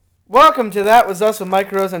Welcome to That Was Us with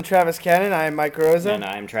Mike Rose and Travis Cannon. I am Mike Rose. And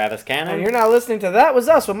I'm Travis Cannon. And you're now listening to That Was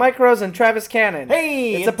Us with Mike Rose and Travis Cannon.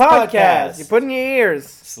 Hey, it's a podcast. You put in your ears.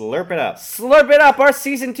 Slurp it up. Slurp it up. Our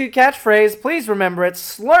Season 2 catchphrase. Please remember it.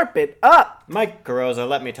 Slurp it up. Mike Carosa,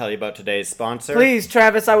 let me tell you about today's sponsor. Please,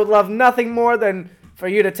 Travis, I would love nothing more than for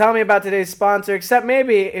you to tell me about today's sponsor, except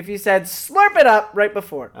maybe if you said slurp it up right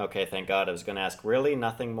before. Okay, thank God. I was going to ask, really?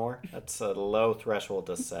 Nothing more? That's a low threshold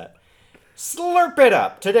to set. Slurp it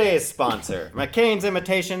up! Today's sponsor, McCain's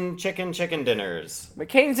Imitation Chicken Dinners.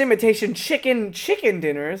 McCain's Imitation Chicken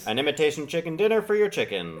Dinners? An imitation chicken dinner for your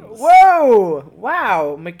chickens. Whoa!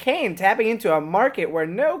 Wow, McCain tapping into a market where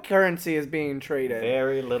no currency is being traded.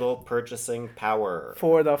 Very little purchasing power.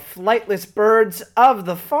 For the flightless birds of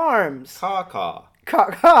the farms. Caw-caw.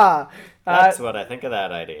 Caw-caw. That's what I think of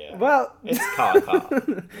that idea. Well, it's caw-caw.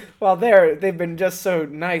 Well, they've been just so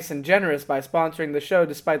nice and generous by sponsoring the show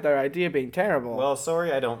despite their idea being terrible. Well,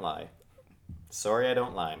 sorry I don't lie. Sorry I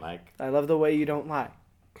don't lie, Mike. I love the way you don't lie.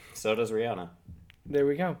 So does Rihanna. There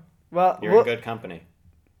we go. Well, you're in good company.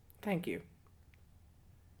 Thank you.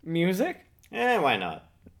 Music? Why not?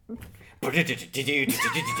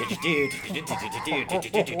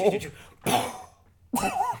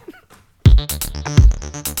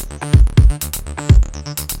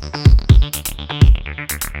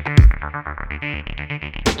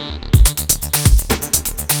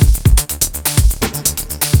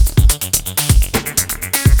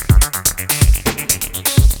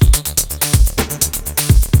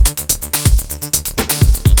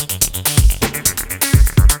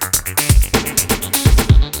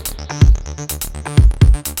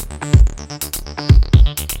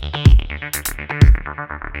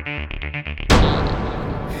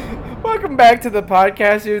 Welcome back to the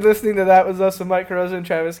podcast. You're listening to That Was Us with Mike Carosa and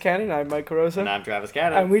Travis Cannon. I'm Mike Carosa. And I'm Travis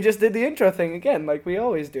Cannon. And we just did the intro thing again, like we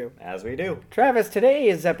always do. As we do. Travis,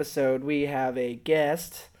 today's episode, we have a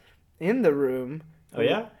guest in the room. Oh,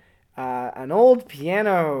 yeah? An old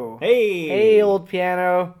piano. Hey! Hey, old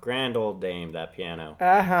piano. Grand old dame, that piano.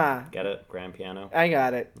 Uh-huh. Get it? Grand piano? I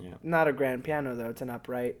got it. Yeah. Not a grand piano, though. It's an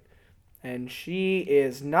upright. And she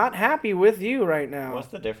is not happy with you right now. What's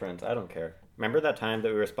the difference? I don't care. Remember that time that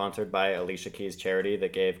we were sponsored by Alicia Keys' charity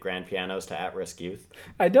that gave grand pianos to at-risk youth?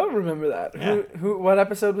 I don't remember that. Yeah. What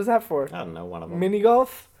episode was that for? I don't know, one of them. Mini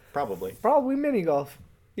golf? Probably. Probably mini golf.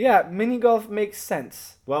 Yeah, mini golf makes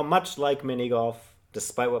sense. Well, much like mini golf,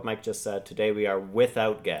 despite what Mike just said, today we are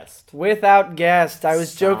without guest. Without guest. I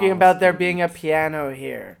was joking about there being a piano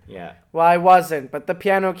here. Yeah. Well, I wasn't, but the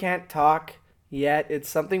piano can't talk yet. It's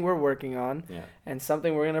something we're working on. Yeah. And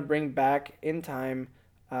something we're going to bring back in time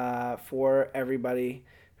for everybody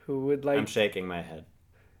who would like... I'm shaking my head.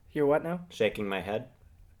 You're what now? Shaking my head.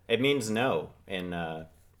 It means no in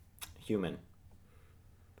human.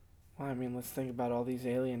 Well, I mean, let's think about all these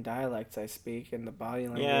alien dialects I speak and the body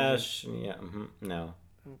language. Yeah, no.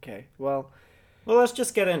 Okay, well, let's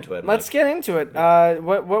just get into it. Let's get into it.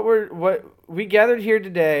 What we gathered here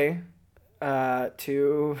today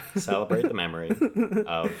to celebrate the memory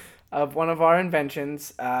of one of our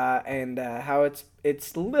inventions and how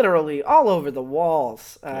it's literally all over the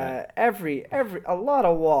walls. Every a lot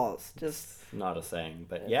of walls. Just not a saying,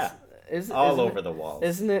 but yeah, all over the walls.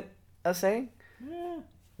 Isn't it a saying? Yeah.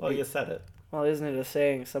 Well, you said it. Well, isn't it a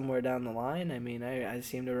saying somewhere down the line? I mean, I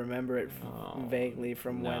seem to remember it vaguely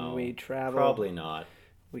from when we traveled. Probably not.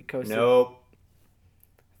 We coasted. Nope.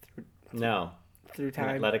 Through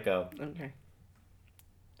time. Let it go. Okay.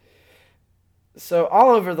 So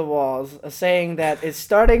all over the walls, a saying that is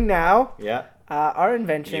starting now. Yeah. Our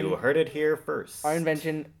invention. You heard it here first. Our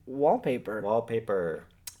invention, wallpaper. Wallpaper.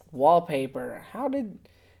 How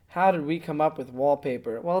did we come up with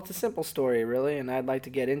wallpaper? Well, it's a simple story, really, and I'd like to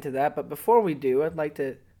get into that. But before we do, I'd like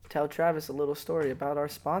to tell Travis a little story about our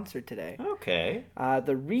sponsor today. Okay.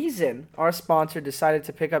 The reason our sponsor decided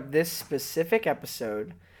to pick up this specific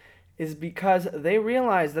episode is because they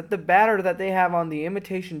realized that the batter that they have on the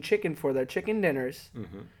imitation chicken for their chicken dinners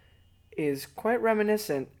is quite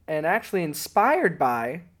reminiscent and actually inspired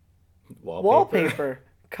by wallpaper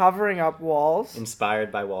covering up walls.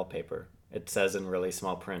 Inspired by wallpaper. It says in really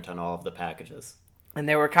small print on all of the packages. And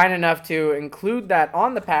they were kind enough to include that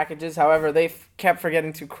on the packages. However, they kept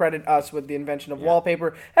forgetting to credit us with the invention of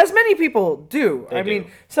wallpaper, as many people do. I mean,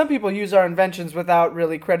 some people use our inventions without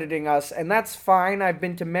really crediting us, and that's fine. I've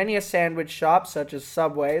been to many a sandwich shop, such as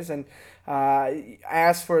Subway's, and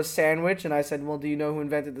asked for a sandwich, and I said, well, do you know who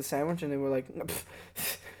invented the sandwich? And they were like,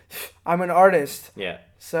 I'm an artist. Yeah.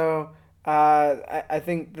 So I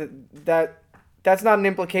think that's not an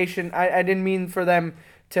implication. I didn't mean for them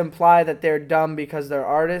to imply that they're dumb because they're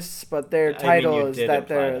artists, but their title is that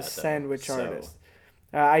they're a sandwich artist.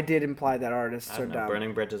 I did imply that artists I are don't know, dumb.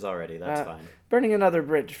 burning bridges already. That's fine. Burning another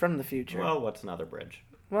bridge from the future. Well, what's another bridge?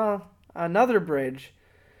 Well, another bridge.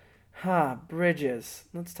 Bridges.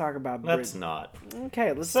 Let's talk about bridges. Let's not.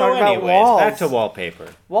 Okay, let's So talk about anyways, walls. back to wallpaper.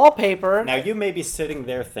 Wallpaper. Now you may be sitting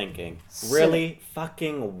there thinking, really?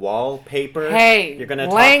 Fucking wallpaper? Hey, You're gonna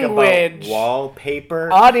language. talk about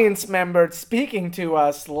wallpaper? Audience member speaking to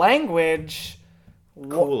us. Language.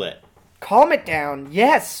 Cool it. Calm it down.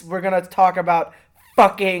 Yes, we're going to talk about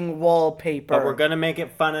fucking wallpaper. But we're gonna make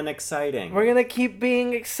it fun and exciting. We're going to keep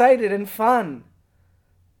being excited and fun.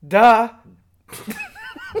 Duh.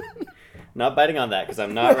 Not biting on that because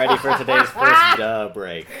I'm not ready for today's first duh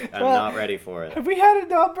break. I'm not ready for it. Have we had a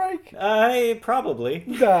duh break? Probably.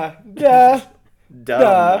 Duh. Duh.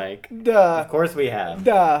 Duh, Mike. Duh. Of course we have.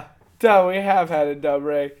 Duh. Duh. We have had a duh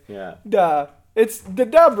break. Yeah. Duh. It's the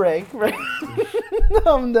duh break, right?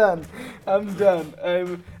 I'm done.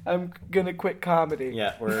 I'm gonna quit comedy.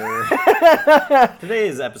 Yeah,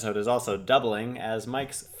 today's episode is also doubling as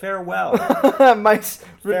Mike's farewell. Mike's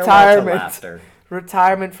Farewell retirement. to laughter.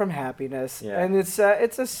 Retirement from happiness. Yeah. And it's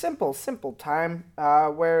a simple time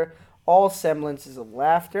where all semblances of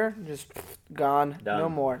laughter just gone. Done. No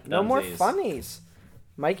more. No more Dunsies. funnies.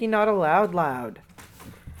 Mikey not allowed loud.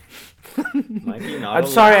 Mikey, not I'm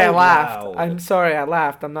sorry I allowed laughed. loud. I'm sorry I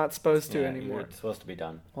laughed. I'm not supposed to Yeah, anymore. It's supposed to be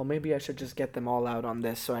done. Well, maybe I should just get them all out on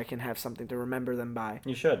this so I can have something to remember them by.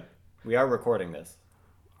 You should. We are recording this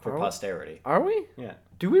for Are we? posterity. Are we? Yeah.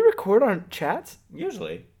 Do we record on chats?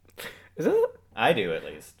 Usually. Is it? I do, at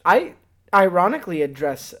least. I ironically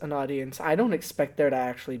address an audience. I don't expect there to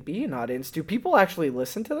actually be an audience. Do people actually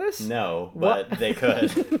listen to this? No, but What? they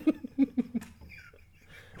could.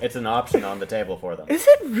 It's an option on the table for them. Is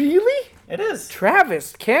it really? It is.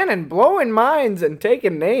 Travis Cannon blowing minds and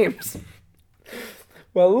taking names.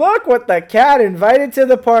 Well, look what the cat invited to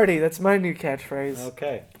the party. That's my new catchphrase.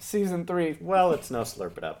 Okay. Season 3. Well, it's no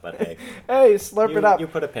slurp it up, but hey. Hey, slurp it up. You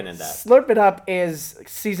put a pin in that. Slurp it up is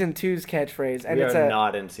season 2's catchphrase, and We it's are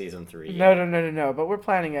not in season 3 yet. No. But we're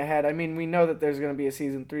planning ahead. I mean, we know that there's going to be a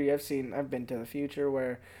season 3. I've been to the future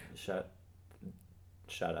where. Shut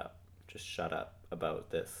up. Just shut up about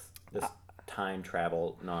this time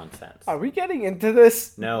travel nonsense. Are we getting into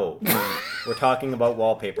this? No. We're talking about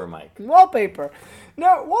wallpaper, Mike. Wallpaper.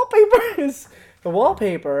 No, wallpaper is the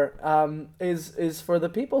wallpaper. Is for the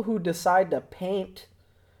people who decide to paint.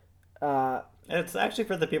 It's actually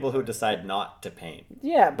for the people who decide not to paint.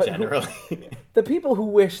 Yeah, but Generally. the people who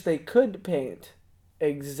wish they could paint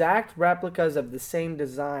exact replicas of the same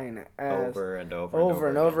design as over and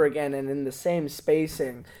over again, and in the same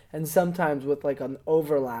spacing, and sometimes with like an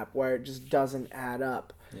overlap where it just doesn't add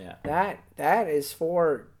up. Yeah.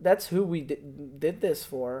 That's who we did this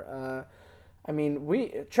for. I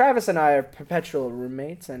mean, Travis and I are perpetual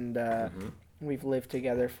roommates, and we've lived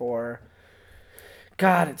together for.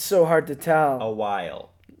 God, it's so hard to tell. A while.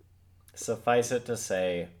 Suffice it to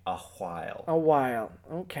say, a while. A while.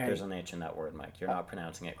 Okay. There's an H in that word, Mike. You're not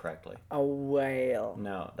pronouncing it correctly. A whale.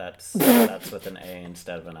 No, that's with an A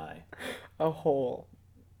instead of an I. A hole.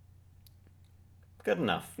 Good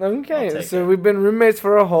enough. Okay, so we've been roommates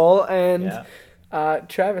for a whole, and Yeah.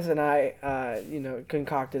 Travis and I,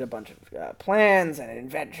 concocted a bunch of plans and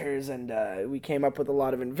adventures, and we came up with a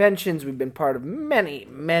lot of inventions. We've been part of many,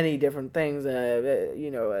 many different things,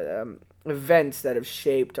 events that have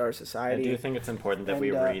shaped our I society. do think it's important that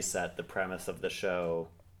we And, reset the premise of the show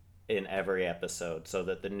in every episode so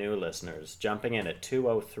that the new listeners, jumping in at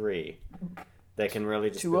 203, they can really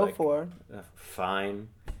just 204. be like, fine.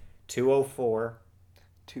 204.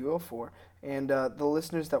 204. And the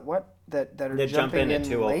listeners that are They jump in at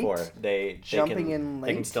 204. late, They in They can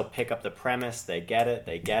late. still pick up the premise. They get it.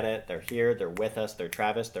 They're here. They're with us. They're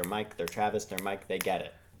Travis. They're Mike. They're Travis. They're Mike. They get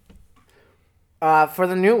it. For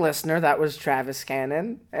the new listener, that was Travis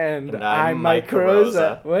Cannon, and I'm Mike Mike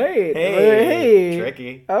Carosa. Wait, Hey,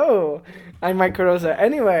 tricky. Oh, I'm Mike Carosa.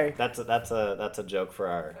 Anyway, That's a joke for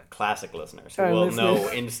our classic listeners who Our will listeners.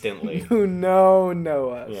 know instantly. who know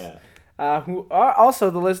us? Yeah. Who are also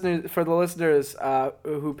the listeners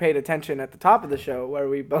who paid attention at the top of the show where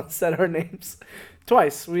we both said our names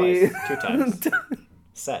twice. Twice. 2 times.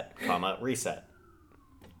 Set, comma, reset.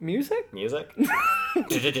 Music?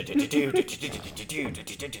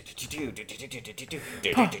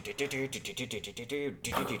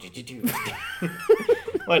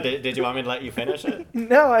 What, did you want me to let you finish it?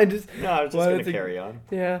 No, I was just wanted going to carry on.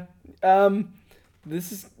 Yeah.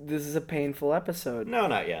 This is a painful episode. No,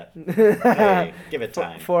 not yet. Hey, give it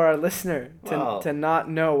time. For our listener to not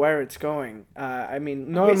know where it's going. I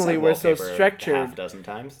mean, normally we're so structured. Half dozen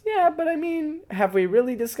times. Yeah, but I mean, have we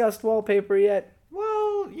really discussed wallpaper yet?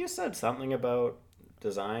 Well, you said something about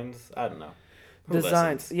designs. I don't know. Who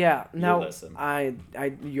Designs. listens? Yeah. Now, listen.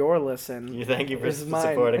 your listen. You thank you for is mine.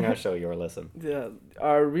 supporting our show. Your listen.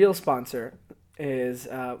 Our real sponsor is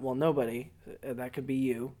nobody. That could be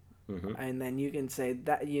you. Mm-hmm. And then you can say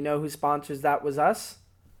that you know who sponsors That Was Us?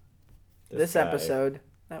 This guy. episode.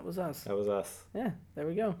 That was us. That was us. Yeah, there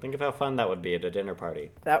we go. Think of how fun that would be at a dinner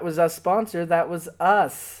party. That Was Us sponsor. That was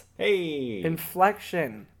us. Hey.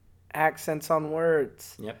 Inflection. Accents on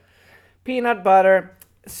words. Yep. Peanut butter.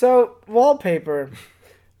 So, wallpaper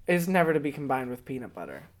is never to be combined with peanut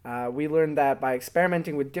butter. We learned that by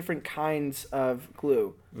experimenting with different kinds of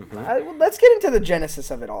glue. Mm-hmm. Let's get into the genesis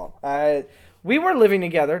of it all. We were living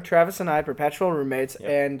together, Travis and I, perpetual roommates, Yep.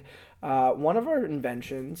 and one of our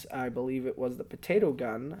inventions, I believe it was the potato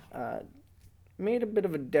gun, made a bit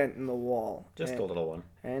of a dent in the wall. Just a little one.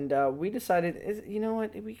 And we decided, you know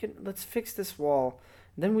what, let's fix this wall.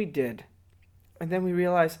 And then we did. And then we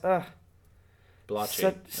realized,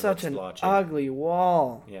 Blotchy. such an blotchy. ugly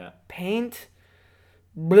wall. Yeah. Paint,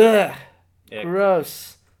 bleh, Ick.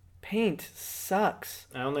 gross. Paint sucks.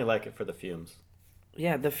 I only like it for the fumes.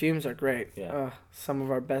 Yeah, the fumes are great. Yeah. Some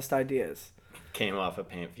of our best ideas. Came off of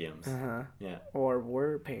paint fumes. Yeah. Or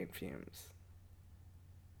were paint fumes.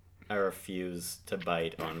 I refuse to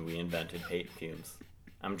bite on we invented paint fumes.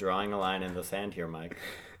 I'm drawing a line in the sand here, Mike.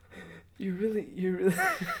 You really.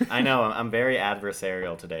 I know, I'm very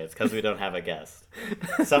adversarial today. It's because we don't have a guest.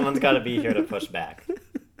 Someone's got to be here to push back.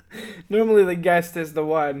 Normally the guest is the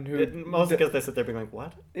one who... Mostly because they sit there being like,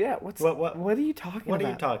 what? Yeah, what are you talking about? What are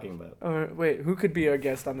you talking about? Or, wait, who could be our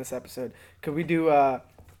guest on this episode? Could we do a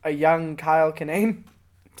young Kyle Kinane?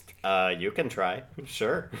 You can try.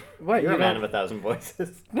 Sure. What? You're you a man don't- of 1,000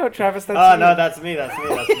 voices. No, Travis, that's Oh, you. no, that's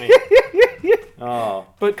me. Oh,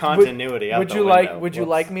 But continuity. Would you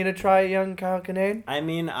like me to try a young Kyle Kinane? I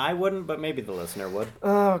mean, I wouldn't, but maybe the listener would.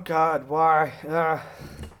 Oh God, why?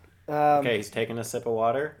 Okay, he's taking a sip of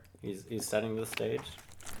water. He's setting the stage.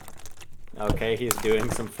 Okay, he's doing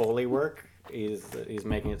some Foley work. He's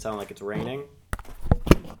making it sound like it's raining.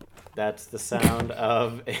 That's the sound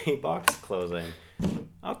of a box closing.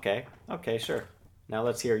 Okay, sure. Now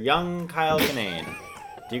let's hear young Kyle Kinane.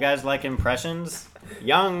 Do you guys like impressions?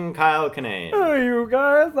 Young Kyle Kinane. Oh, you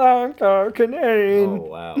guys, I'm Kyle Kinane. Oh,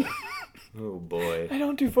 wow. Oh, boy. I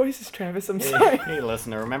don't do voices, Travis. I'm sorry. Hey,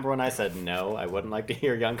 listener, remember when I said no, I wouldn't like to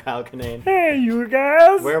hear young Kyle Kinane? Hey, you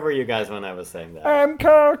guys. Where were you guys when I was saying that? I'm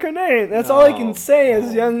Kyle Kinane. That's all I can say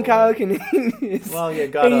is young boy. Kyle Kinane. Is, Well, you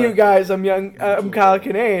gotta... Hey, you guys, I'm Kyle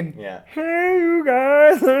Kinane. Yeah. Hey, you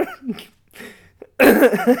guys.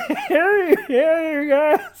 hey, you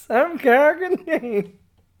guys, I'm Kyle Kinane.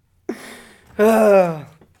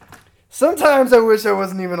 Sometimes I wish I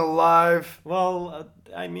wasn't even alive. Well,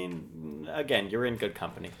 I mean, again, you're in good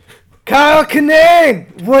company. Kyle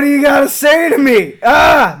Kinane, what do you got to say to me?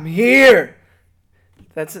 I'm here.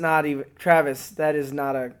 That's not even Travis. That is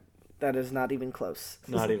not even close.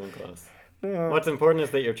 Not even close. No. What's important is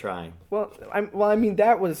that you're trying. Well, I mean,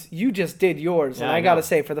 that was you just did yours, Yeah, and I I gotta know.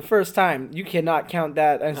 say, for the first time, you cannot count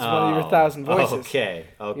that as one of your 1,000 voices. Okay.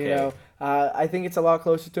 You know, I think it's a lot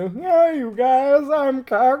closer to, hey, you guys, I'm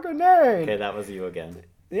Kyle Kinane. Okay, that was you again.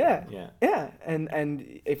 Yeah. Yeah. Yeah.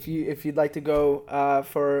 And if you'd like to go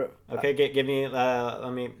for Okay, give me.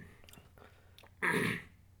 Let me.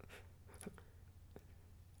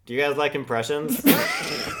 Do you guys like impressions?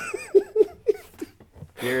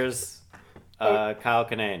 Here's Kyle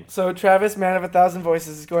Kinane. So Travis, man of 1,000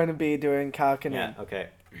 voices, is going to be doing Kyle Kinane. Yeah. Okay.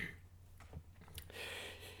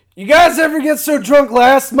 You guys ever get so drunk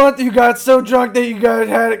last month you got so drunk that you guys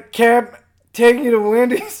had a cab take you to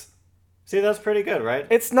Wendy's? See, that's pretty good, right?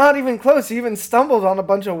 It's not even close. He even stumbled on a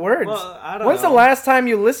bunch of words. Well, I don't When's know. the last time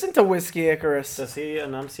you listened to Whiskey Icarus? Does he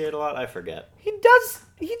enunciate a lot? I forget. He does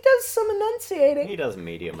some enunciating. He does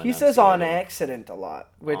medium. He says on enunciating. accident a lot,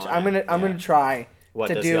 which On I'm gonna try What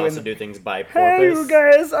to does do. he also in- do things by porpoise? Hey, you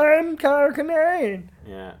guys, I'm Kyle Kinane.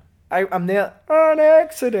 Yeah. I'm there on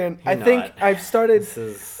accident. You're I think not. I've started This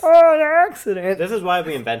is on accident. this is why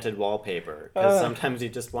we invented wallpaper, because sometimes you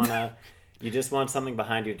just want something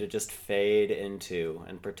behind you to just fade into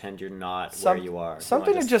and pretend you're not where you are. You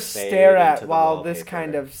Something wanna to just fade stare into at the while this wallpaper.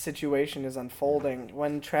 kind of situation is unfolding.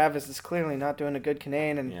 When Travis is clearly not doing a good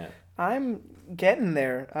Kinane, and Yeah. I'm getting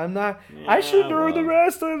there. I'm not. Yeah, I should do the well.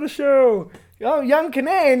 rest of the show. Oh, young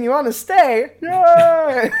Kinane, you want to stay?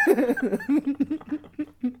 Yeah.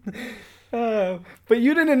 But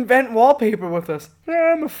you didn't invent wallpaper with us.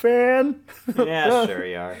 I'm a fan. Yeah, sure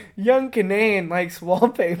you are. Young Kinane likes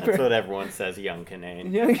wallpaper. That's what everyone says, young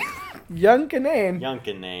Kinane. Young Kinane. Young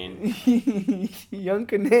Kinane. Young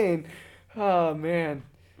Kinane. Oh, man.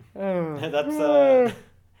 Oh. That's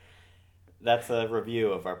That's a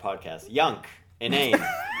review of our podcast. Yunk. Inane.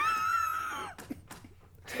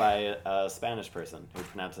 It's by a Spanish person who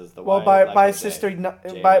pronounces the Y by like sister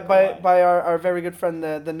J by our very good friend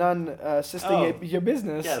the nun sister your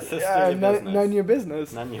business. Yeah, sister your business. None your business.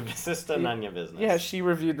 Sister none your business. Yeah, she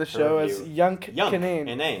reviewed the show as Yunk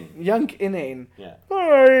Inane. Yunk Inane. Yeah.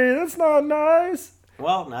 Hey, that's not nice.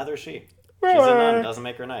 Well, neither is she. She's a nun. Doesn't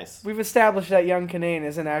make her nice. We've established that Young Canane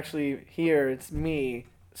isn't actually here. It's me.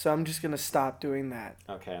 So I'm just going to stop doing that.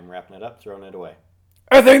 Okay, I'm wrapping it up, throwing it away.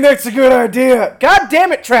 I think that's a good idea. God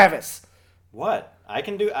damn it, Travis. What? I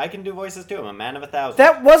can do voices too. I'm a man of 1,000.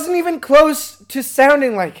 That wasn't even close to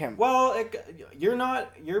sounding like him. Well,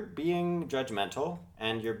 you're being judgmental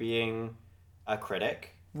and you're being a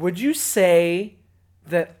critic. Would you say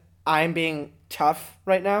that I'm being tough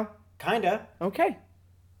right now? Kinda. Okay.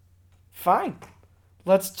 Fine.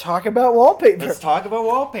 Let's talk about wallpaper. Let's talk about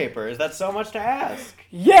wallpaper. Is that so much to ask?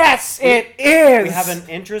 Yes, it is. We have an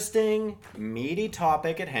interesting, meaty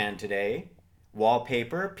topic at hand today.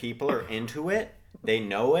 Wallpaper. People are into it. They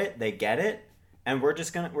know it. They get it. And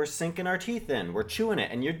we're sinking our teeth in. We're chewing it.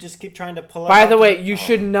 And you just keep trying to pull it. By the way, you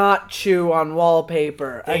should not chew on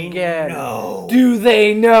wallpaper. They again. know. Do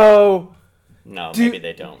they know? No, maybe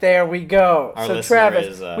they don't. There we go. Our so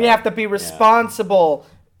Travis, we have to be responsible.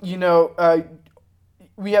 Yeah. You know,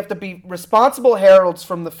 we have to be responsible heralds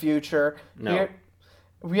from the future. No.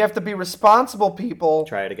 We have to be responsible people.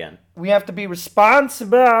 Try it again. We have to be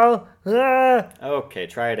responsible. Okay,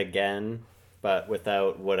 try it again, but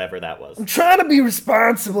without whatever that was. I'm trying to be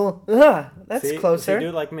responsible. That's closer. Do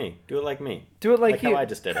it like me. Do it like me. Do it like you. How I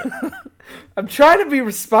just did it. I'm trying to be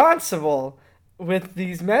responsible with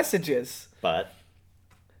these messages. But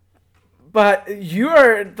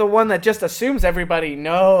you're the one that just assumes everybody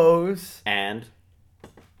knows. And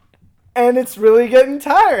it's really getting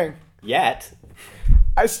tiring. Yet.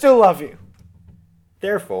 I still love you.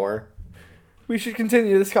 Therefore. We should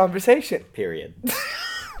continue this conversation. Period.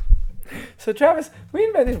 So, Travis, we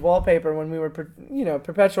invented wallpaper when we were,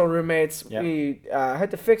 perpetual roommates. Yep. We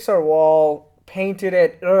had to fix our wall, painted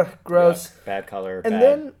it. Ugh, gross. Yuck. Bad color,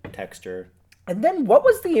 bad texture. And then what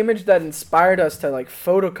was the image that inspired us to,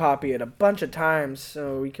 photocopy it a bunch of times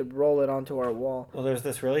so we could roll it onto our wall? Well, there's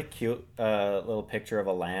this really cute little picture of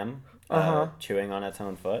a lamb. Chewing on its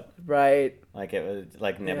own foot. Right. Like it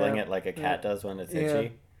was nibbling it like a cat does when it's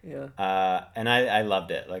itchy. Yeah. And I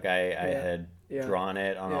loved it. Like I had drawn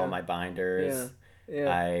it on all my binders.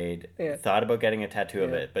 Yeah. I thought about getting a tattoo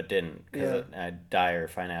of it, but didn't because I had dire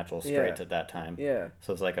financial straits at that time. Yeah.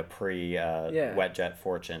 So it's like a wet jet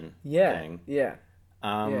fortune thing. Yeah.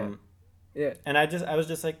 Yeah. And I was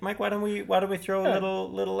just like, Mike, why don't we throw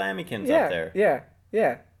little lammykins up there?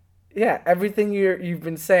 Yeah, everything you've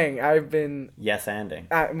been saying, I've been yes-anding.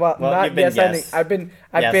 Not yes-anding.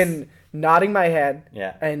 I've been nodding my head.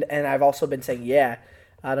 Yeah. And I've also been saying yeah.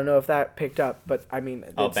 I don't know if that picked up, but I mean,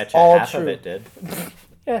 I'll it's bet you all half true. of it did.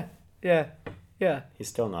 Yeah. He's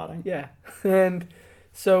still nodding. Yeah. And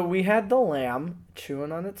so we had the lamb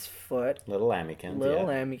chewing on its foot. Little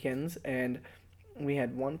lammykins. And we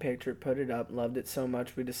had one picture, put it up, loved it so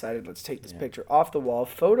much, we decided let's take this picture off the wall,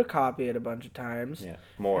 photocopy it a bunch of times. Yeah,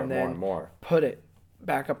 more. Put it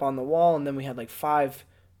back up on the wall, and then we had 5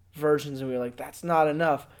 versions, and we were like, that's not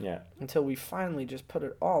enough. Yeah. Until we finally just put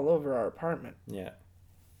it all over our apartment. Yeah.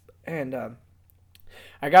 And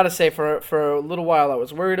I gotta say, for a little while, I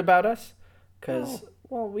was worried about us, because,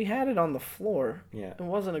 we had it on the floor. Yeah. It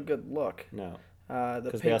wasn't a good look. No.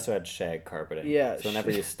 Because we also had shag carpeting. Yeah. So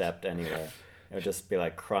whenever you stepped anywhere, it would just be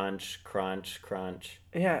like crunch, crunch, crunch.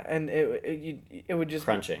 Yeah, and it would just...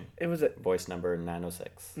 Crunching. It was a... Voice number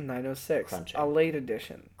 906. 906. Crunching. A late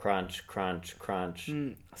edition. Crunch, crunch, crunch.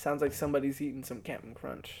 Sounds like somebody's eating some Captain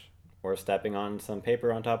Crunch. Or stepping on some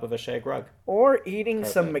paper on top of a shag rug. Or eating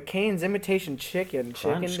some McCain's imitation chicken.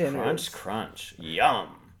 Crunch, chicken dinners. crunch, crunch.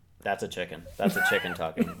 Yum. That's a chicken. That's a chicken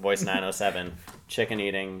talking. Voice 907. Chicken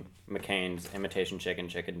eating McCain's imitation chicken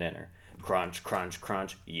dinner. Crunch, crunch,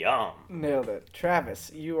 crunch. Yum. Nailed it.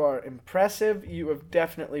 Travis, you are impressive. You have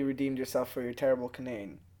definitely redeemed yourself for your terrible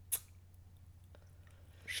Canaan.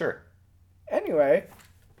 Sure. Anyway,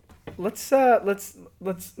 let's talk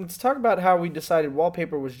about how we decided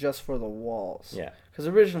wallpaper was just for the walls. Yeah. Because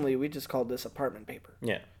originally we just called this apartment paper.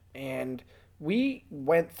 Yeah. And we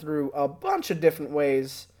went through a bunch of different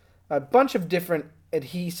ways, a bunch of different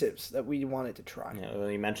adhesives that we wanted to try. Yeah, well,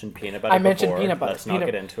 you mentioned peanut butter. Mentioned peanut butter. Let's not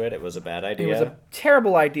get into it. It was a bad idea. It was a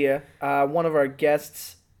terrible idea. One of our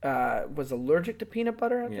guests was allergic to peanut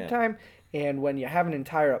butter at the time, and when you have an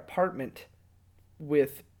entire apartment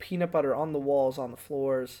with peanut butter on the walls, on the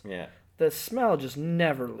floors, the smell just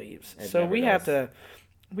never leaves. So we have to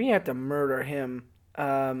We had to murder him.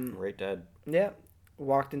 Right dead. Yeah.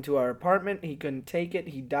 Walked into our apartment. He couldn't take it.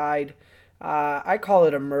 He died. I call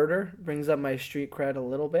it a murder. Brings up my street cred a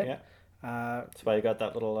little bit. Yeah. That's why you got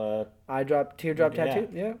that little... teardrop tattoo.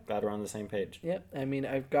 Yeah. Glad we're on the same page. Yeah. I mean,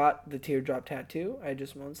 I've got the teardrop tattoo. I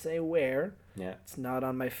just won't say where. Yeah. It's not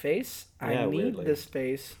on my face. Yeah, I need weirdly. this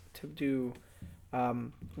face to do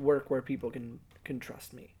work where people can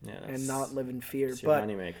trust me and not live in fear. It's your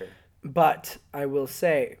moneymaker. But I will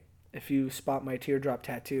say, if you spot my teardrop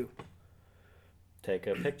tattoo, take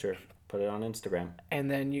a picture, put it on Instagram, and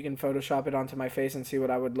then you can Photoshop it onto my face and see what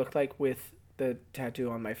I would look like with the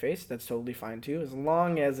tattoo on my face. That's totally fine too, as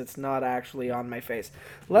long as it's not actually on my face.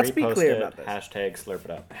 Let's be clear about this. Hashtag slurp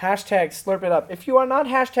it up. Hashtag slurp it up. If you are not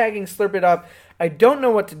hashtagging slurp it up, I don't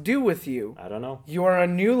know what to do with you. I don't know. You are a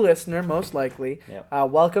new listener, most likely. Yep.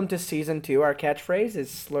 Welcome to season 2. Our catchphrase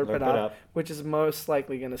is slurp it Slurp it up, up. which is most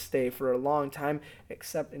likely going to stay for a long time,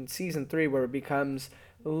 except in season 3 where it becomes,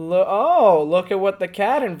 look at what the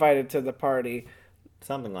cat invited to the party.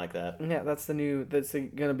 Something like that. Yeah, that's going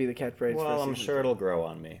to be the catchphrase. Well, for I'm season sure 3. it'll grow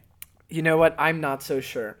on me. You know what? I'm not so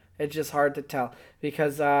sure. It's just hard to tell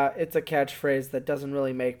because it's a catchphrase that doesn't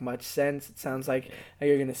really make much sense. It sounds like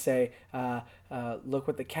you're going to say, look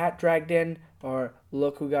what the cat dragged in, or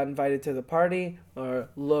look who got invited to the party, or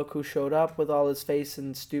look who showed up with all his face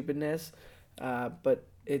and stupidness. But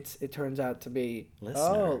it turns out to be,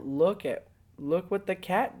 Listener. look what the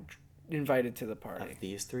cat invited to the party. Of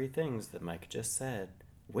these 3 things that Mike just said,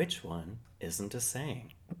 which one isn't a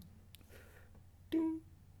saying? Ding,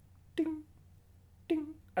 ding, ding.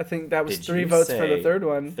 I think that was Did 3 you votes for the say third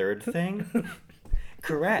one. Third thing?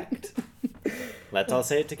 Correct. Let's all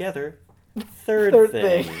say it together. Third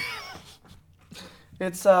thing.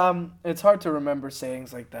 It's hard to remember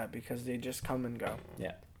sayings like that because they just come and go.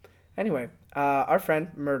 Yeah. Anyway, our friend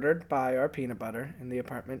murdered by our peanut butter in the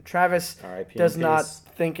apartment. Travis R.I.P. does in not peace.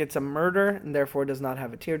 think it's a murder and therefore does not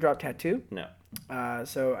have a teardrop tattoo. No.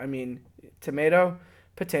 So, I mean, tomato,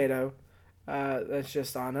 potato, that's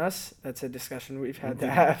just on us. That's a discussion we've had to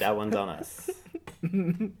have. That one's on us.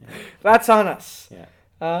 That's on us. Yeah.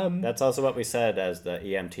 That's also what we said as the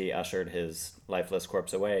EMT ushered his lifeless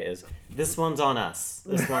corpse away is, this one's on us.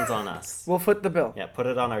 This one's on us. We'll foot the bill. Yeah, put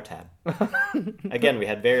it on our tab. Again, we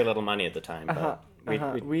had very little money at the time, but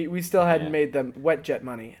we still hadn't made them wet jet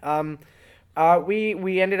money.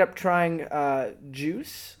 We ended up trying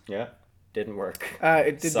juice. Yeah, didn't work.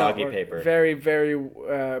 It did Soggy not work. paper. Very, very.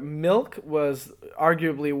 Milk was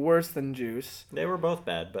arguably worse than juice. They were both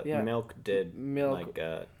bad, but milk did. Milk.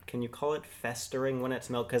 Can you call it festering when it's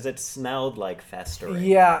milk? Because it smelled like festering.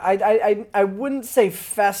 Yeah, I wouldn't say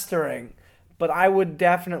festering, but I would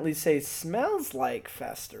definitely say smells like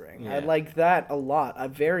festering. Yeah. I like that a lot.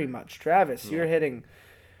 Very much. Travis, you're hitting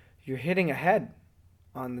a head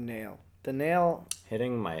on the nail. The nail.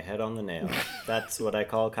 Hitting my head on the nail. That's what I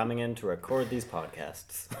call coming in to record these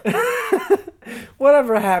podcasts.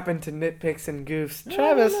 Whatever happened to nitpicks and goofs,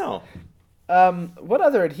 Travis? I don't know. What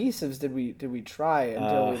other adhesives did we try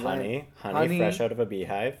until we honey learned? fresh out of a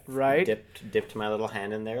beehive. Right. Dipped my little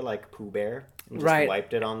hand in there like Pooh Bear and just Right.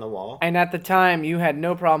 wiped it on the wall. And at the time, you had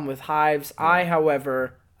no problem with hives. Yeah. I,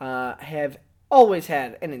 however, have always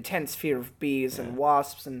had an intense fear of bees and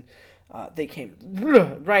wasps, and they came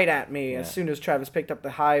right at me as soon as Travis picked up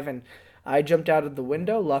the hive, and I jumped out of the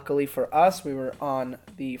window. Luckily for us, we were on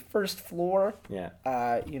the first floor. Yeah.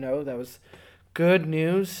 That was good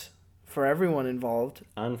news for everyone involved.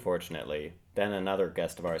 Unfortunately, then another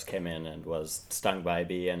guest of ours came in and was stung by a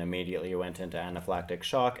bee and immediately went into anaphylactic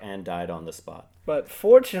shock and died on the spot. But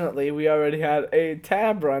fortunately, we already had a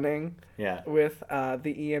tab running with the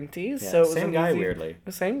EMTs. Yeah. So it was same guy, weirdly.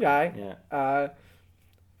 The same guy.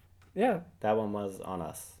 Yeah. That one was on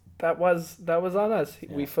us. That was on us. Yeah.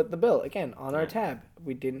 We foot the bill, again, on our tab.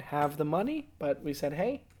 We didn't have the money, but we said,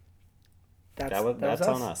 hey, that's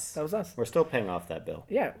on us. That was us. We're still paying off that bill.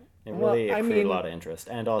 Yeah. It really accrued a lot of interest,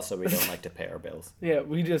 and also we don't like to pay our bills. Yeah,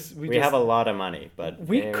 we have a lot of money, but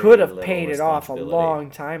we could have paid it off a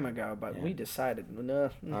long time ago, but we decided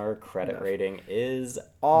our credit rating is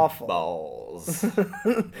awful. Balls.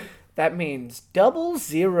 That means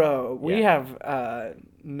 00. We have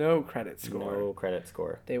no credit score. No credit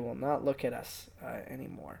score. They will not look at us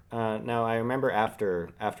anymore. Now, I remember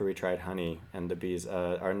after we tried honey and the bees,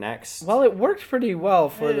 our next... Well, it worked pretty well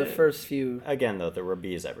for the first few. Again, though, there were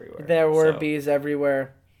bees everywhere. There were bees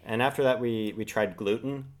everywhere. And after that, we tried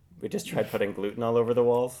gluten, We just tried putting gluten all over the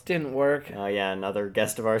walls. Didn't work. Oh, yeah, another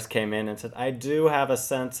guest of ours came in and said, I do have a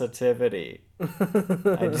sensitivity.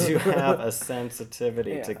 I do have a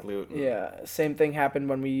sensitivity to gluten. Yeah, same thing happened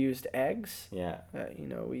when we used eggs. Yeah.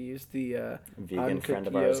 We used the vegan friend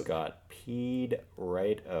of ours got peed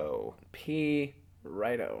right-o.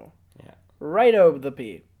 Right-o. Yeah. Right-o the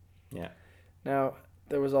pea. Yeah. Now,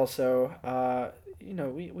 there was also,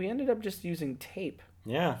 we ended up just using tape.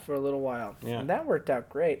 Yeah. For a little while. Yeah. And that worked out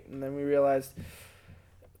great. And then we realized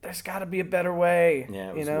there's got to be a better way. Yeah,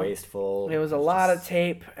 it was wasteful. It was a lot of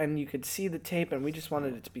tape, and you could see the tape, and we just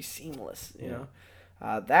wanted it to be seamless, you know.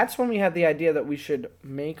 That's when we had the idea that we should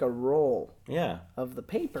make a roll of the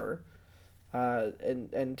paper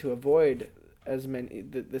and to avoid as many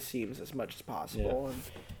the seams as much as possible. Yeah.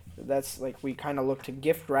 And that's like we kind of looked to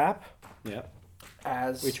gift wrap. Yeah.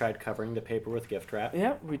 As we tried covering the paper with gift wrap.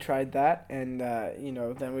 Yeah, we tried that, and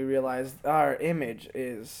then we realized our image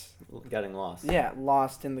is getting lost. Yeah,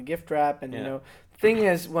 lost in the gift wrap, and thing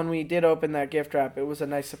is, when we did open that gift wrap, it was a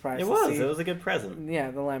nice surprise. It was a good present.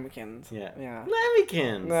 Yeah, the lamekins. Yeah,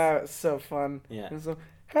 lamekins. That was so fun. Yeah. So,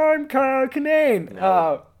 I'm Carl Canane. No.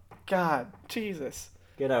 Oh, God, Jesus.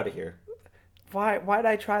 Get out of here. Why'd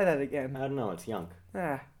I try that again? I don't know. It's yunk.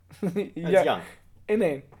 It's yunk.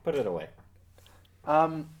 Inane. Put it away.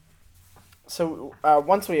 So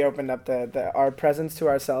once we opened up our presents to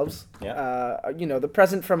ourselves, the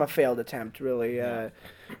present from a failed attempt, really,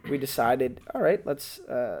 we decided, all right, let's,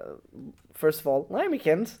 first of all,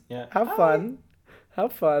 lamekins. Yeah. Have fun.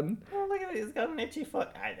 Have fun. Oh, look at it. He's got an itchy foot.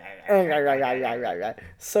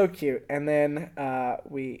 So cute. And then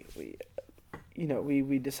we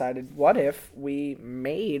decided, what if we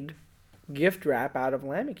made gift wrap out of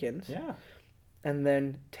lamekins? Yeah. And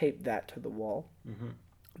then taped that to the wall. Mm-hmm.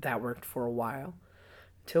 That worked for a while,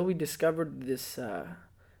 until we discovered this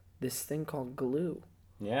thing called glue.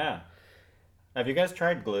 Yeah. Have you guys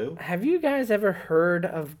tried glue? Have you guys ever heard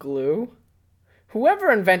of glue? Whoever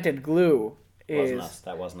invented glue wasn't us.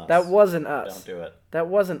 That wasn't us. That wasn't us. Don't do it. That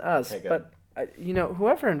wasn't us. Okay, but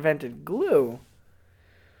whoever invented glue.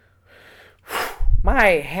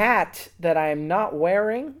 My hat that I am not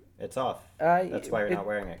wearing. It's off. That's why you're not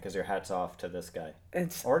wearing it, because your hat's off to this guy.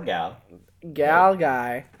 Or gal.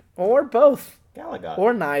 Guy. Or both. Galaga.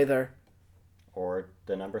 Or neither. Or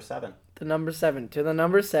the number 7. The number 7. To the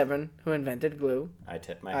number 7 who invented glue. I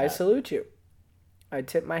tip my hat. I salute you. I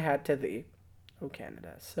tip my hat to thee. Oh,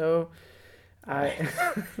 Canada. So,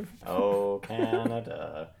 Oh,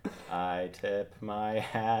 Canada. I tip my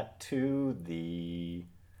hat to thee.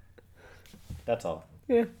 That's all.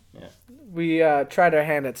 Yeah. We tried our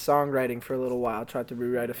hand at songwriting for a little while. Tried to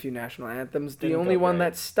rewrite a few national anthems. The only one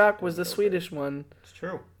that stuck was the Swedish one. It's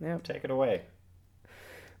true. Yeah. Take it away.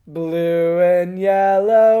 Blue and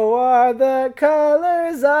yellow are the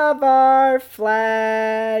colors of our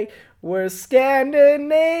flag. We're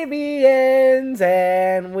Scandinavians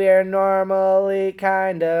and we're normally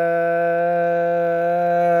kind of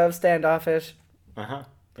standoffish. Uh-huh.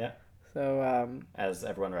 Yeah. So, as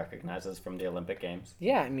everyone recognizes from the Olympic Games.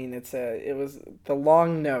 Yeah, I mean, it was the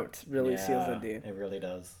long note really seals the deal. It really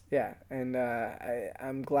does. Yeah, and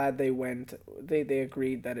I'm glad they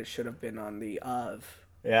agreed that it should have been on the of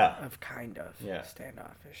kind of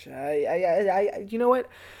standoffish. You know what?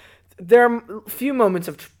 There are a few moments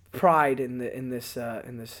of pride in this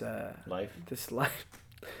life. This life.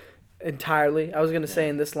 Entirely. I was going to say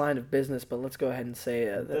in this line of business, but let's go ahead and say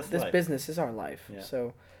this business is our life. Yeah.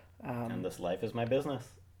 So. And this life is my business.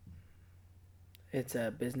 It's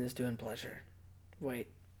a business doing pleasure. Wait.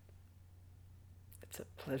 It's a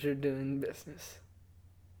pleasure doing business.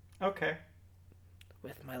 Okay.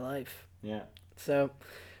 With my life. Yeah. So,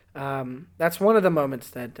 that's one of the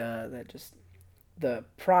moments that just the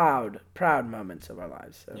proud moments of our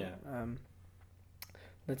lives. So, yeah.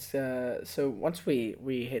 Let's. So once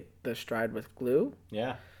we hit the stride with glue.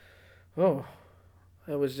 Yeah. Oh,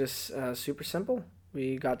 it was just super simple.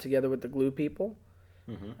 We got together with the glue people.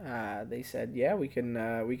 Mm-hmm. They said, "Yeah, we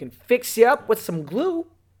can fix you up with some glue."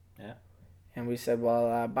 Yeah. And we said,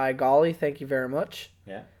 "Well, by golly, thank you very much."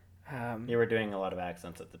 Yeah. You were doing a lot of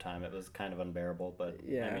accents at the time. It was kind of unbearable, but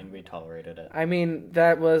yeah. I mean, we tolerated it. I mean,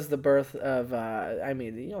 that was the birth of. Hey,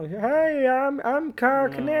 I'm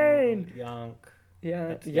Carl Canane. Yunk.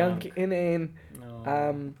 Yeah, Yunk inane.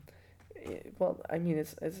 No. Well, I mean,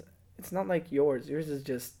 it's not like yours. Yours is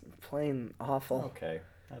just plain awful. Okay,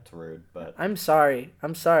 that's rude, but I'm sorry.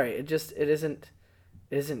 It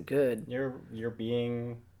isn't good. You're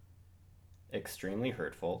being extremely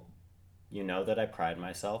hurtful. You know that I pride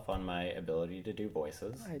myself on my ability to do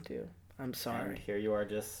voices. I do. I'm sorry. And here you are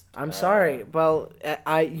just... I'm sorry. Well,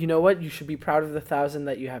 you know what? You should be proud of the 1,000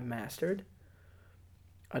 that you have mastered.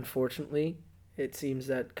 Unfortunately, it seems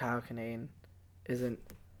that Kyle Kinane isn't...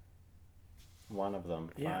 One of them.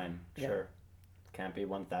 Yeah. Fine. Sure. Can't be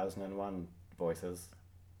 1,001 voices.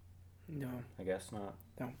 No. I guess not.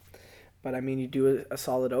 No. But, I mean, you do a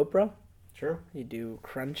solid Oprah. True. You do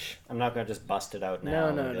Crunch. I'm not going to just bust it out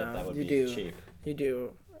now. No. That would you be do, cheap. You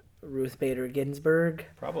do Ruth Bader Ginsburg.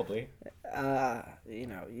 Probably.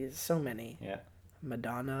 So many. Yeah.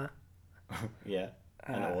 Madonna. Yeah.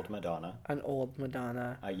 An old Madonna. An old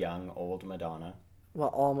Madonna. A young old Madonna. Well,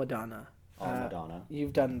 all Madonna. All Madonna.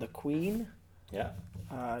 You've done the Queen. Yeah.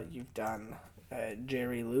 You've done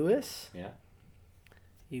Jerry Lewis. Yeah.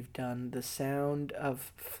 You've done The Sound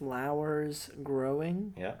of Flowers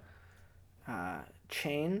Growing. Yeah.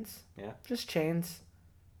 Chains. Yeah. Just Chains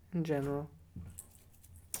in general.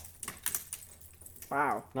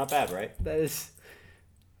 Wow. Not bad, right? That is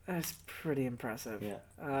pretty impressive.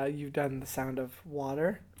 Yeah. You've done The Sound of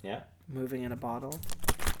Water. Yeah. Moving in a Bottle.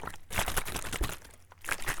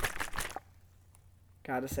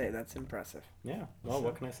 Gotta say, that's impressive. Yeah. Well,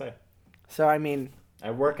 what can I say? So, I mean... I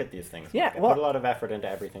work at these things. Yeah, I put a lot of effort into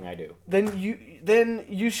everything I do. Then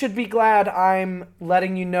you should be glad I'm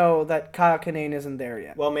letting you know that Kyle Kinane isn't there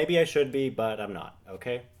yet. Well, maybe I should be, but I'm not,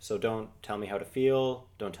 okay? So don't tell me how to feel.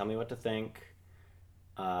 Don't tell me what to think.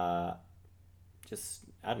 Just,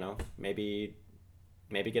 I don't know, maybe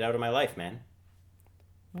get out of my life, man.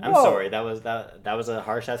 I'm Whoa. sorry. That was a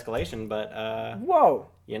harsh escalation, but Whoa.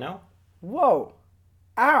 you know? Whoa.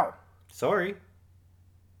 Ow. Sorry.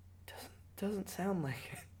 Doesn't sound like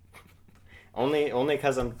it. Only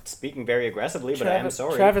because I'm speaking very aggressively, but I am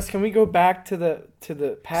sorry. Travis, can we go back to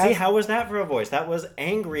the past? See, how was that for a voice? That was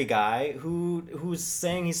angry guy who's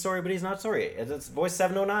saying he's sorry, but he's not sorry. It's voice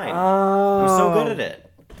 709. Oh. I'm so good at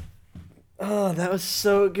it. Oh, that was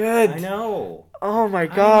so good. I know. Oh my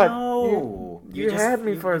God. I know. You had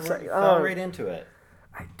me for a second. Fell right into it.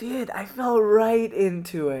 I did. I fell right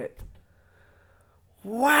into it.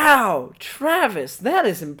 Wow, Travis, that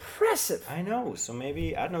is impressive. I know. So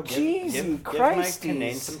maybe, I don't know, give my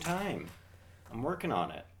Kinane some time. I'm working on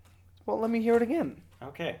it. Well, let me hear it again.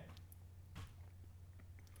 Okay.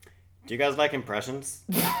 Do you guys like impressions?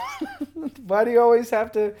 Why do you always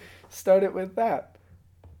have to start it with that?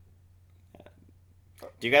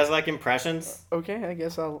 Do you guys like impressions? Okay, I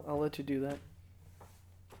guess I'll let you do that.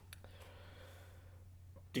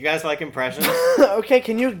 Do you guys like impressions? Okay,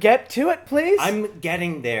 can you get to it, please? I'm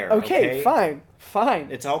getting there. Okay, fine.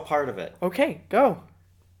 It's all part of it. Okay, go.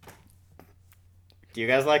 Do you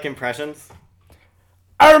guys like impressions?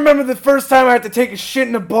 I remember the first time I had to take a shit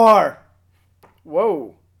in a bar.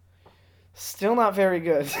 Whoa. Still not very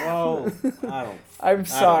good. Well, I'm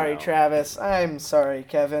sorry, Travis. I'm sorry,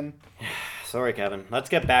 Kevin. Sorry, Kevin. Let's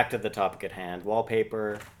get back to the topic at hand.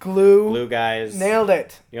 Wallpaper. Glue, guys. Nailed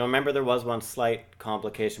it. You know, remember there was one slight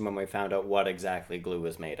complication when we found out what exactly glue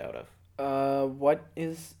is made out of. What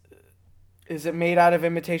is it made out of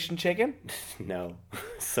imitation chicken? No.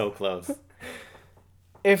 So close.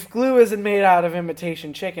 If glue isn't made out of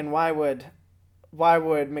imitation chicken, why would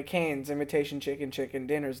McCain's imitation chicken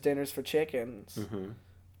dinners for chickens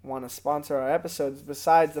want to sponsor our episodes,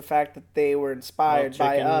 besides the fact that they were inspired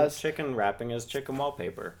by us? Chicken wrapping is chicken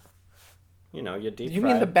wallpaper. You know, you deep fry. You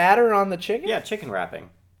mean the batter on the chicken? Yeah, chicken wrapping.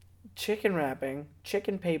 Chicken wrapping,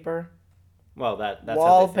 chicken paper. Well, that's wallpaper.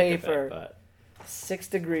 how they think of it, but 6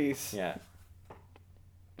 degrees. yeah.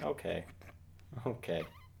 Okay.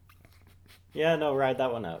 Yeah, no, ride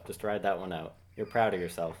that one out. Just ride that one out. You're proud of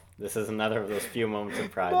yourself. This is another of those few moments of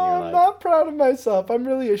pride in your life. I'm not proud of myself. I'm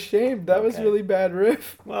really ashamed. That was really bad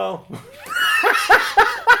riff. Well.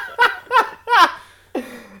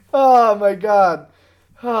 Oh, my God.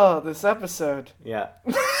 Oh, this episode. Yeah.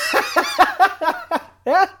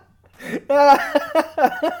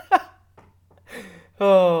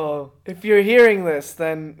 Oh, if you're hearing this,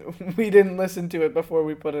 then we didn't listen to it before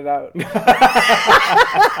we put it out.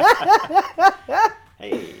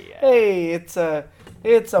 Hey, it's a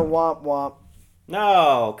womp womp.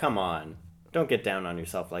 No, come on. Don't get down on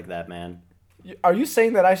yourself like that, man. Are you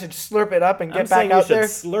saying that I should slurp it up and get back I'm out there?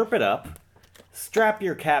 saying you should slurp it up, strap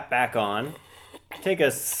your cap back on, take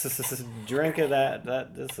a drink of that.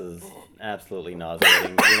 This is absolutely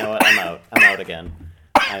nauseating. You know what? I'm out. I'm out again.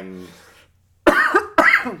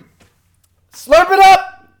 Slurp it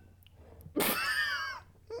up!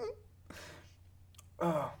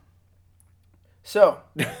 Oh. So,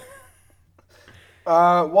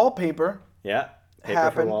 Wallpaper. Yeah.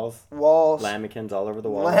 for walls. Walls. Lamekins all over the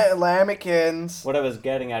walls. Lamekins. What I was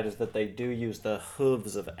getting at is that they do use the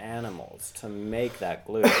hooves of animals to make that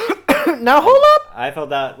glue. Now hold up! I felt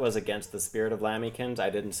that was against the spirit of Lamekins. I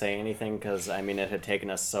didn't say anything because, I mean, it had taken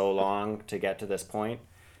us so long to get to this point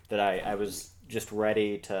that I was just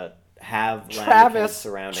ready to have Lamekins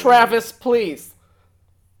surrounding Travis, please.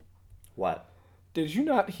 What? Did you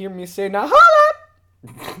not hear me say, now hold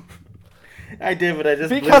up? I did, but I just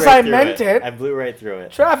because blew right I through meant it. I blew right through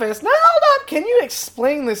it. Travis, now hold up. Can you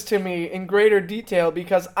explain this to me in greater detail?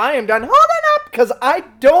 Because I am done. Hold on up, because I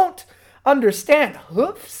don't understand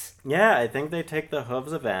hoofs. Yeah, I think they take the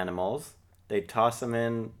hooves of animals. They toss them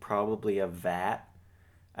in probably a vat.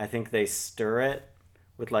 I think they stir it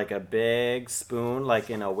with like a big spoon, like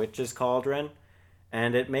in a witch's cauldron,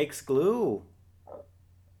 and it makes glue.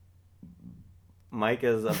 Mike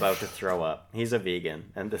is about to throw up. He's a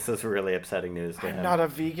vegan, and this is really upsetting news to him. I'm not a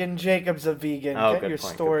vegan. Jacob's a vegan. Oh, Get your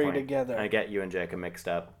story together. I get you and Jacob mixed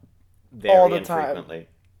up very infrequently.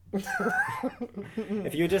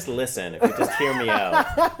 If you just listen, if you just hear me out,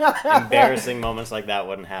 embarrassing moments like that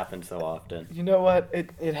wouldn't happen so often. You know what?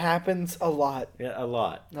 It happens a lot. Yeah, a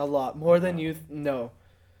lot. A lot. More than you know.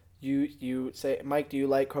 You say, Mike, do you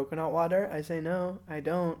like coconut water? I say, no, I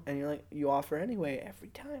don't. And you're like, you offer anyway every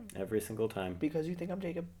time. Every single time. Because you think I'm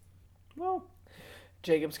Jacob. Well,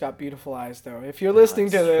 Jacob's got beautiful eyes, though. If you're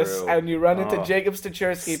listening to this and you run into Jacob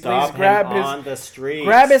Stachersky, please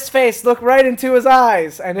grab his face, look right into his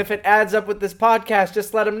eyes. And if it adds up with this podcast,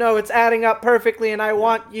 just let him know it's adding up perfectly. And I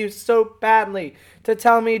want you so badly to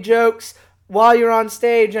tell me jokes while you're on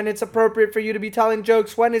stage. And it's appropriate for you to be telling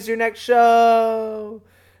jokes. When is your next show?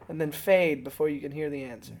 And then fade before you can hear the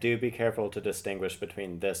answer. Do be careful to distinguish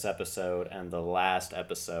between this episode and the last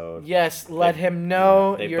episode. Yes, let him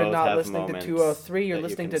know you're not listening to 203, you're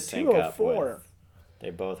listening to 204. They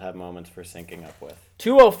both have moments for syncing up with.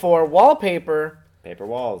 204, wallpaper. Paper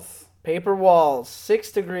walls. Paper walls,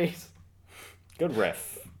 6 degrees. Good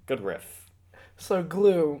riff. Good riff. So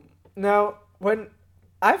glue. Now, when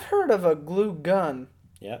I've heard of a glue gun.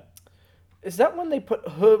 Yep. Is that when they put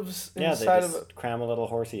hooves inside of it? Yeah, they just cram a little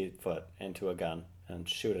horsey foot into a gun and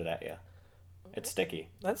shoot it at you. It's sticky.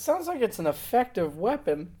 That sounds like it's an effective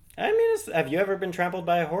weapon. I mean, have you ever been trampled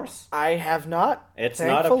by a horse? I have not. It's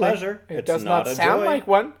not a pleasure. It does not sound like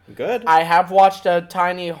one. Good. I have watched a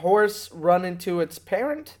tiny horse run into its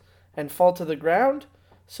parent and fall to the ground,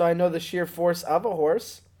 so I know the sheer force of a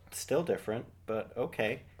horse. Still different, but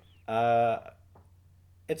okay.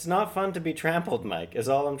 It's not fun to be trampled, Mike, is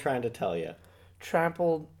all I'm trying to tell you.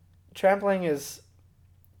 Trampling is,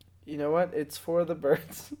 you know what? It's for the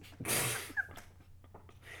birds.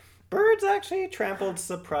 Birds actually trampled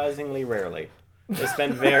surprisingly rarely. They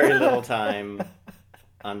spend very little time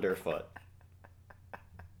underfoot.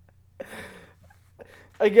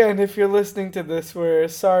 Again, if you're listening to this, we're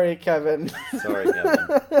sorry, Kevin. Sorry,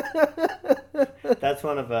 Kevin. That's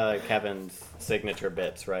one of Kevin's signature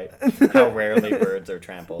bits, right? How rarely birds are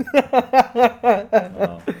trampled.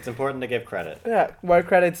 It's important to give credit. Yeah, where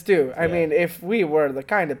credit's due. I mean, if we were the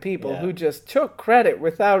kind of people who just took credit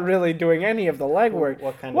without really doing any of the legwork,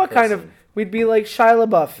 what kind of we'd be like Shia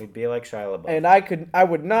LaBeouf. We'd be like Shia LaBeouf. And I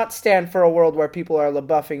would not stand for a world where people are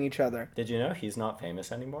LaBeoufing each other. Did you know he's not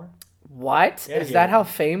famous anymore? What? Yeah, is that how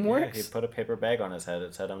fame works? Yeah, he put a paper bag on his head.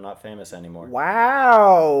 It said, I'm not famous anymore.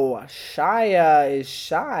 Wow. Shia is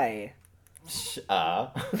shy.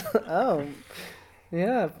 Oh.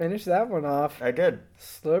 Yeah, finish that one off. I did.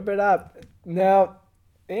 Slurp it up. Now,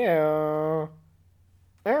 ew.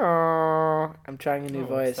 I'm trying a new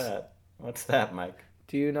voice. What's that, Mike?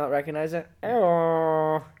 Do you not recognize it?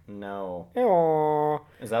 Ayo. No. Ayo.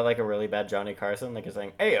 Is that like a really bad Johnny Carson? Like he's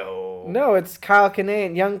saying, ayo. No, it's Kyle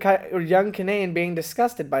Kinane, young Kinane being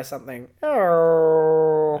disgusted by something.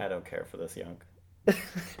 Ayo. I don't care for this young.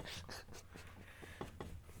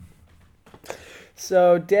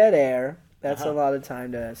 So, dead air. That's a lot of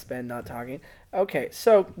time to spend not talking. Okay,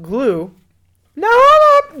 so glue. No,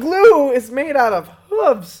 glue is made out of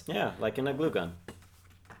hooves. Yeah, like in a glue gun.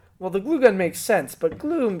 Well, the glue gun makes sense, but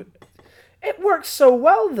glue, it works so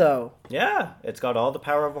well, though. Yeah, it's got all the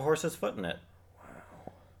power of a horse's foot in it.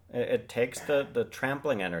 Wow. It takes the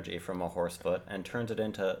trampling energy from a horse foot and turns it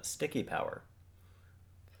into sticky power.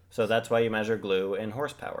 So that's why you measure glue in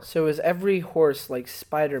horsepower. So is every horse like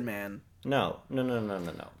Spider-Man? No.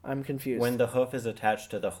 I'm confused. When the hoof is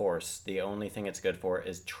attached to the horse, the only thing it's good for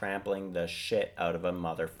is trampling the shit out of a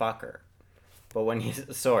motherfucker. But when you...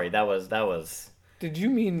 Sorry, that was... Did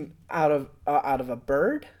you mean out of a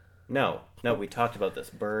bird? No, we talked about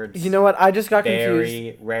this. Birds... You know what? I just got confused.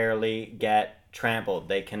 Very rarely get trampled.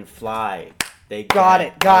 They can fly. They got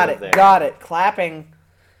it. Clapping.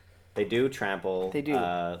 They do trample. They do.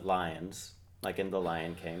 Lions, like in The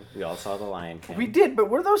Lion King. We all saw The Lion King. We did, but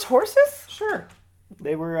were those horses? Sure.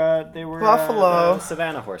 They were Buffalo.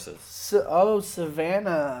 Savannah horses.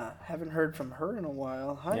 Savannah. Haven't heard from her in a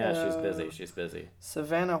while. Hi. Yeah, she's busy.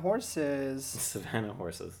 Savannah horses. Savannah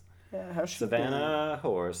horses. Yeah, how's she Savannah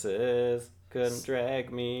horses couldn't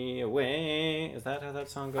drag me away. Is that how that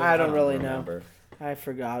song goes? I don't really know. I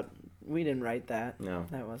forgot. We didn't write that. No.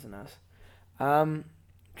 That wasn't us.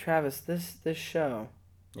 Travis, this show.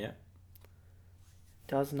 Yeah.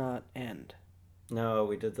 Does not end. No,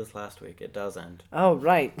 we did this last week. It does end. Oh,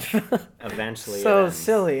 right. Eventually so it ends.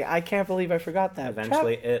 silly. I can't believe I forgot that.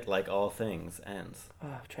 Eventually it, like all things, ends.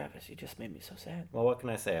 Oh, Travis, you just made me so sad. Well, what can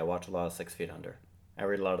I say? I watch a lot of 6 Feet Under. I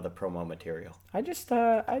read a lot of the promo material. I just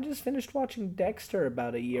finished watching Dexter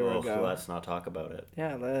about a year ago. Let's not talk about it.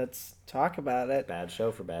 Yeah, let's talk about it. Bad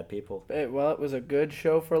show for bad people. It was a good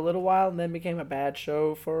show for a little while and then became a bad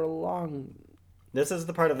show for a long. This is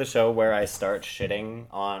the part of the show where I start shitting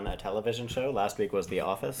on a television show. Last week was The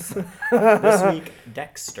Office. This week,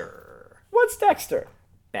 Dexter. What's Dexter?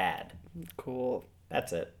 Bad. Cool.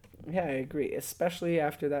 That's it. Yeah, I agree. Especially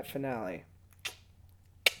after that finale.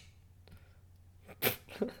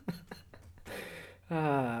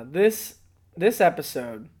 This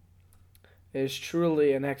episode is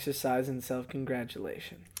truly an exercise in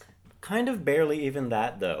self-congratulation. Kind of barely even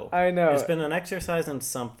that, though. I know. It's been an exercise in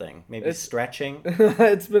something. Maybe stretching.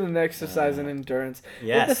 It's been an exercise in endurance.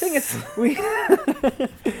 Yes. But the thing is, we...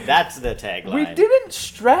 That's the tagline. We didn't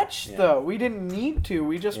stretch, though. We didn't need to.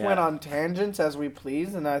 We just went on tangents as we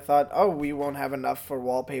pleased, and I thought, we won't have enough for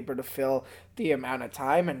Wallpaper to fill the amount of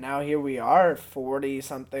time, and now here we are,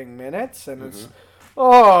 40-something minutes, and it's...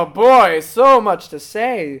 Oh, boy, so much to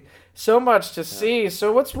say. So much to see.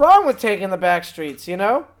 So what's wrong with taking the back streets, you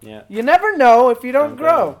know? Yeah. You never know if you don't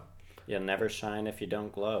grow. You'll never shine if you don't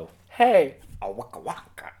glow. Hey. A waka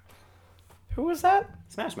waka. Who was that?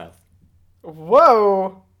 Smash Mouth.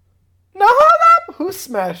 Whoa. No, hold up. Who's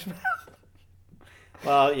Smash Mouth?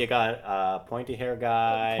 Well, you got pointy hair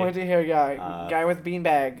guy. Pointy hair guy. Guy with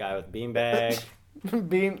beanbag. Guy with beanbag.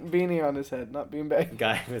 Beanie on his head, not beanbag.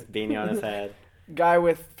 Guy with beanie on his head. Guy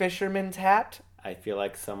with fisherman's hat. I feel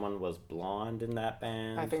like someone was blonde in that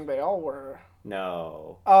band. I think they all were.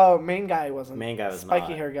 No. Oh, main guy wasn't. Main guy was spiky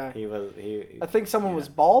not. hair guy. He I think someone was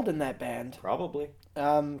bald in that band. Probably.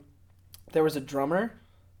 There was a drummer.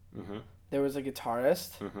 Mm-hmm. There was a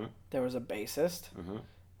guitarist. Mm-hmm. There was a bassist. Mm-hmm.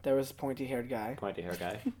 There was a pointy haired guy. Pointy hair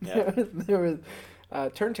guy. Yeah. There was a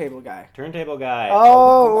turntable guy. Turntable guy.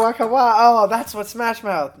 Oh, waka wow. Oh, that's what Smash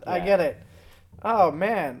Mouth. Yeah. I get it. Oh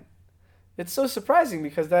man. It's so surprising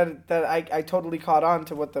because that I totally caught on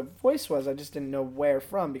to what the voice was. I just didn't know where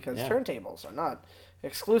from because turntables are not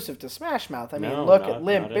exclusive to Smash Mouth. I mean, look at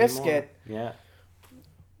Limp Bizkit. Yeah.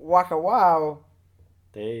 Waka Wow.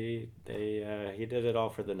 He did it all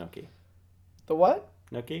for the nookie. The what?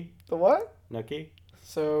 Nookie? The what? Nookie.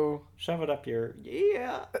 So shove it up your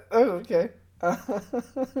Oh, okay.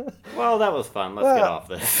 Well, that was fun. Let's get off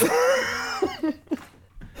this.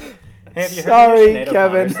 Hey, have you Sorry,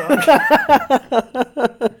 Kevin.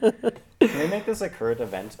 Can we make this a current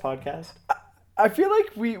events podcast? I feel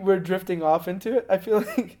like we're drifting off into it. I feel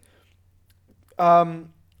like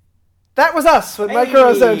that was us with Mike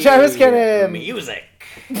Rose and Travis Kennan. Music.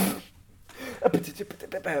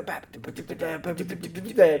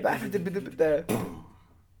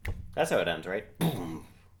 That's how it ends, right?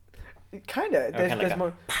 Kind of. There's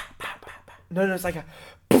more. No, it's like a.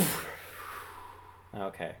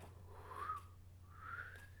 Okay.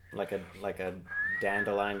 Like a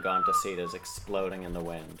dandelion gone to seed is exploding in the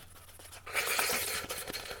wind.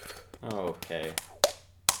 Okay.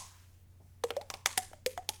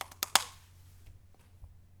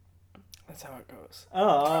 That's how it goes.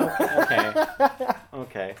 Oh, okay.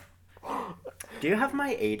 Okay. Do you have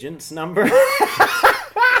my agent's number?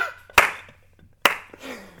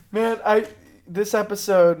 Man, this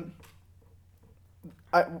episode.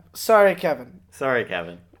 Sorry, Kevin. Sorry,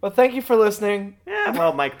 Kevin. Well, thank you for listening. Yeah,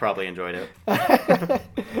 well, Mike probably enjoyed it.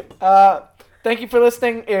 Thank you for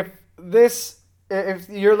listening. If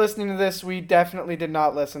you're listening to this, we definitely did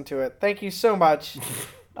not listen to it. Thank you so much to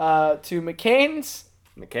McCain's.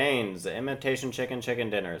 McCain's imitation chicken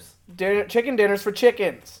dinners. Chicken dinners for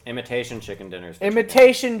chickens. Imitation chicken dinners for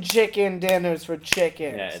Imitation chicken dinners for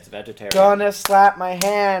chickens. Yeah, it's vegetarian. Gonna slap my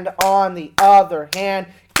hand on the other hand.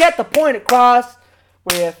 Get the point across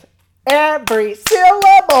with every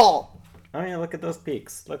syllable. Oh yeah, look at those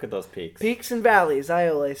peaks. Look at those peaks. Peaks and valleys, I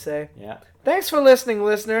always say. Yeah. Thanks for listening,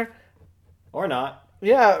 listener. Or not.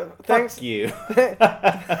 Yeah, thanks. Fuck you.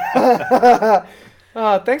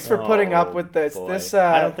 Thanks for putting up with this. Boy. This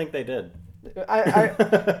I don't think they did.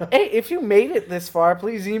 Hey, if you made it this far,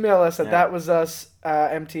 please email us at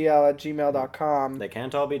thatwasus@mtl@gmail.com. They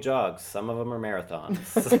can't all be jogs. Some of them are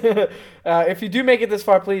marathons. If you do make it this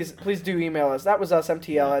far, please do email us.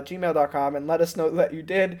 thatwasusmtl@gmail.com and let us know that you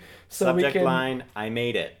did. So Subject line, I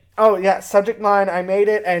made it. Oh, yeah, subject line, I made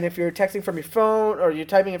it. And if you're texting from your phone or you're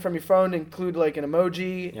typing it from your phone, include like an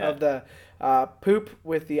emoji of the poop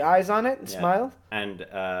with the eyes on it and smile. And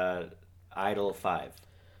Idle 5.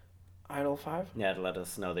 Idle 5? Yeah, to let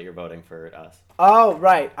us know that you're voting for us. Oh,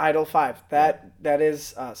 right. Idle 5. That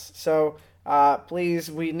is us. So,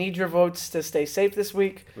 please, we need your votes to stay safe this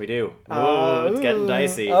week. We do. It's getting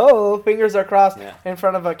dicey. Oh, fingers are crossed in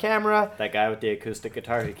front of a camera. That guy with the acoustic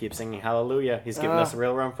guitar who keeps singing Hallelujah, he's giving us a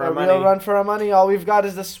real run for our money. A real run for our money. All we've got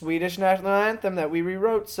is the Swedish national anthem that we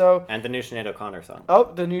rewrote. So and the new Sinead O'Connor song.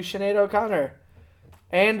 Oh, the new Sinead O'Connor.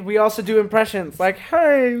 And we also do impressions like,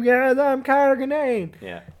 hey, guys, I'm Kyle Ganane.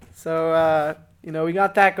 Yeah. So, we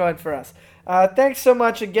got that going for us. Thanks so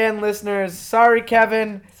much again, listeners. Sorry,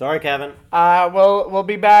 Kevin. We'll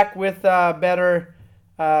be back with better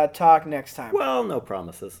talk next time. Well, no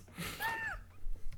promises.